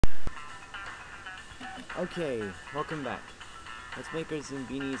Okay, welcome back. Let's make our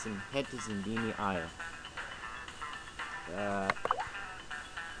Zoombinis and head to Zoombini Isle.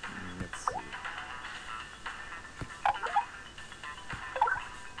 Let's see.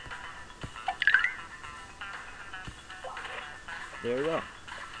 There we go.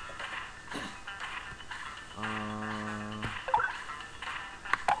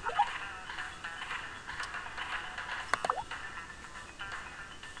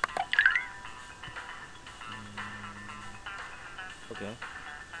 Okay.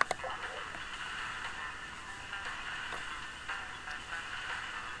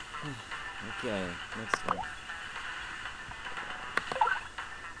 Okay, next one.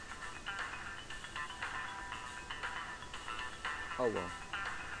 Oh well.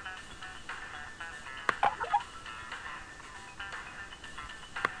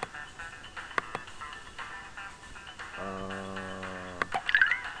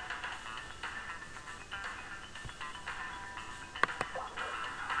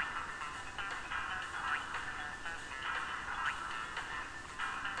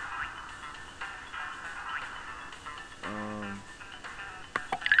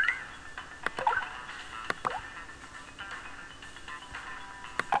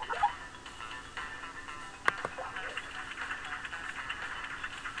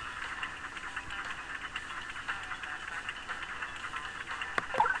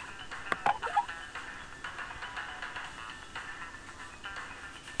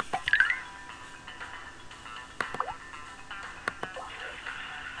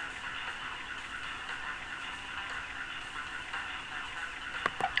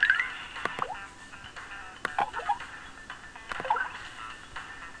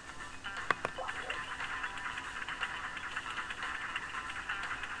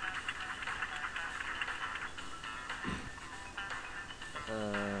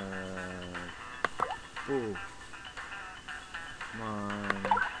 Ooh. Come on.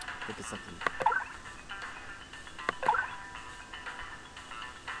 Think of something.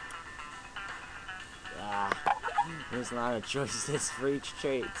 There's a lot of choices for each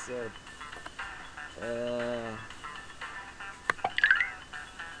trait, so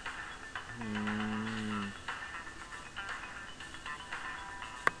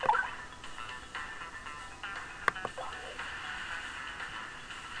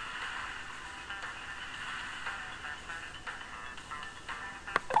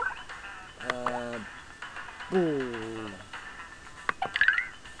Ooh.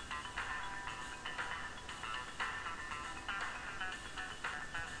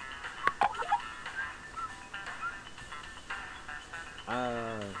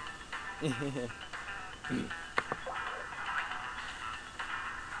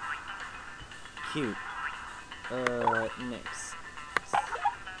 Cute. Next.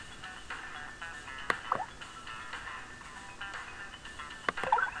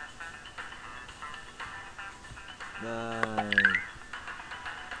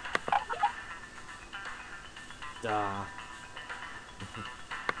 Duh.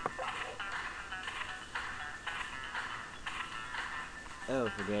 Oh,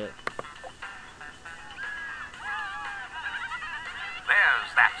 forget it.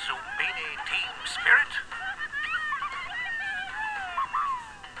 There's that Zoombini team spirit.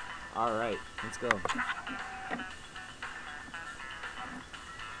 Alright, let's go.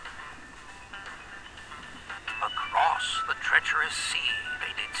 Across the treacherous sea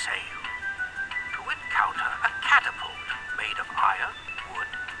they did sail, to encounter a catapult made of iron, wood,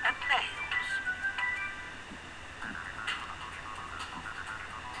 and nails.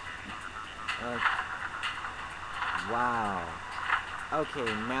 Wow. Okay,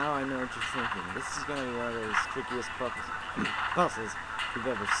 now I know what you're thinking. This is gonna be one of those trickiest puzzles you've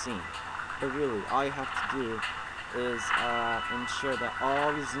ever seen. But really, all you have to do is ensure that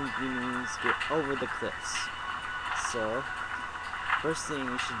all the Zoombinis get over the cliffs. So, first thing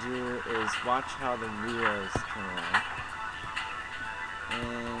you should do is watch how the wheels turn around.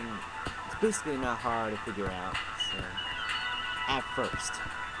 And it's basically not hard to figure out, so, at first.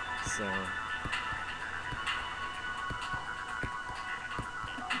 So,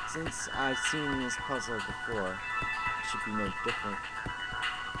 since I've seen this puzzle before, it should be no different.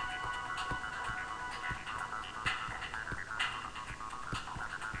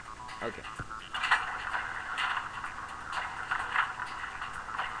 Okay.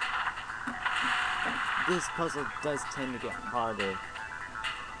 This puzzle does tend to get harder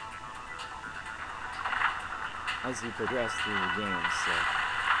as you progress through the game, so...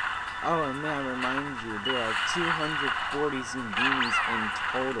 Oh, and may I remind you, there are 240 Zoombinis in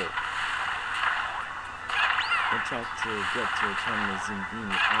total. We'll try to get to return to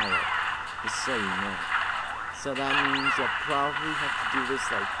Zoombini Isle, just so you know. So that means you'll probably have to do this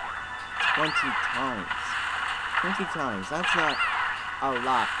like 20 times. 20 times. That's not a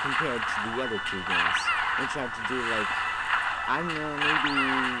lot compared to the other two games, which I have to do like, I don't know, maybe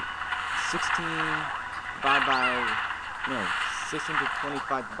 16 divided by, no, 16 to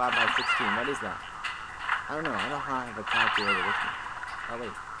 25 divided by 16. What is that? I don't know. I don't have a calculator with me. Oh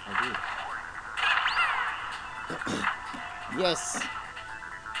wait, I do. Yes!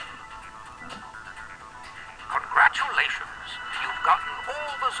 Congratulations! You've gotten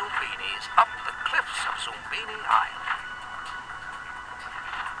all the Zoombinis up the cliffs of Zoombini Isle.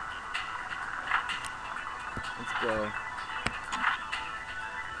 Let's go.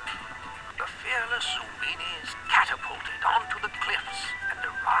 The fearless Zoombinis catapulted onto the cliffs and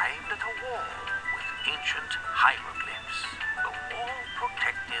arrived at a wall with ancient hieroglyphs. The wall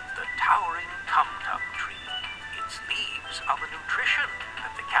protected the towering tum-tum tree. Its leaves are the nutrition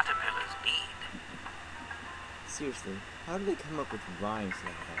that the caterpillars need. Seriously, how do they come up with rhymes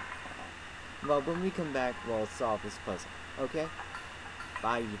like that? Well, when we come back, we'll solve this puzzle, okay?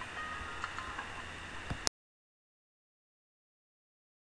 Bye.